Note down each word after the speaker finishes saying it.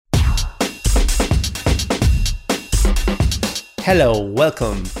Hello,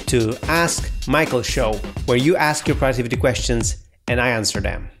 welcome to Ask Michael Show, where you ask your productivity questions and I answer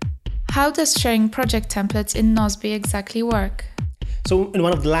them. How does sharing project templates in Nozbe exactly work? So in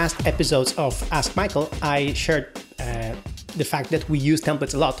one of the last episodes of Ask Michael, I shared the fact that we use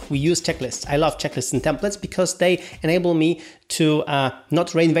templates a lot. We use checklists. I love checklists and templates because they enable me to not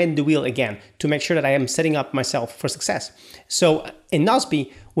reinvent the wheel again, to make sure that I am setting up myself for success. So in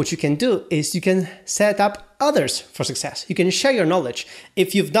Nozbe, what you can do is you can set up others for success. You can share your knowledge.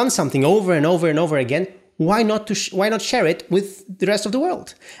 If you've done something over and over and over again, why not share it with the rest of the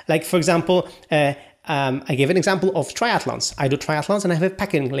world? Like, for example, I gave an example of triathlons. I do triathlons and I have a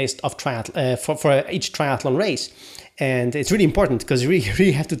packing list of for each triathlon race. And it's really important because you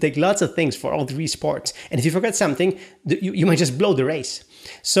really have to take lots of things for all three sports. And if you forget something, you might just blow the race.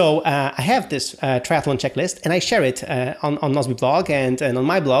 So I have this triathlon checklist and I share it on Nozbe blog and on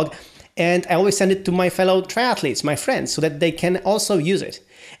my blog. And I always send it to my fellow triathletes, my friends, so that they can also use it.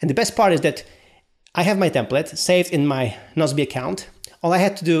 And the best part is that I have my template saved in my Nozbe account. All I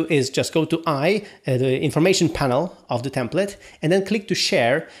had to do is just go to the information panel of the template, and then click to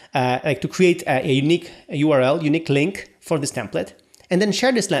share, to create a unique URL, unique link for this template, and then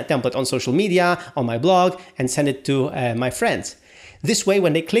share this template on social media, on my blog, and send it to my friends. This way,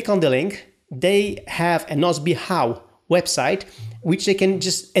 when they click on the link, they have a Nozbe How website, which they can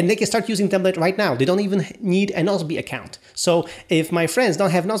start using template right now. They don't even need a Nozbe account. So if my friends don't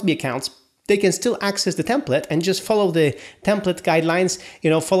have Nozbe accounts, they can still access the template and just follow the template guidelines,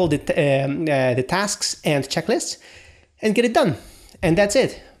 follow the tasks and checklists and get it done. And that's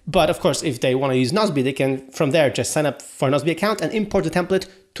it. But of course, if they want to use Nozbe, they can from there just sign up for a Nozbe account and import the template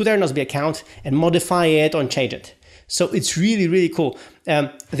to their Nozbe account and modify it or change it. So it's really, really cool.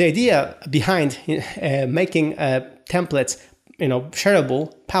 The idea behind making templates,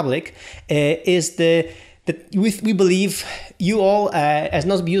 shareable, public, is that we believe you all as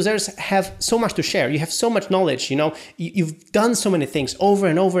Nozbe users have so much to share. You have so much knowledge, you've done so many things over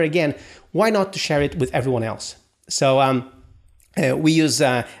and over again. Why not to share it with everyone else? So we use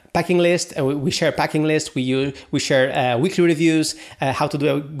packing list. We share packing list. We share weekly reviews, how to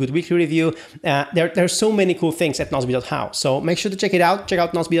do a good weekly review. There are so many cool things at Nozbe.how. So make sure to check it out. Check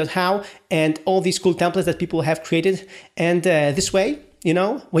out Nozbe.how and all these cool templates that people have created. And this way,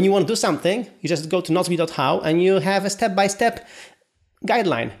 when you want to do something, you just go to Nozbe.how and you have a step-by-step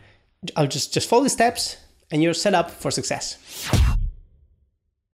guideline. I'll just follow the steps and you're set up for success.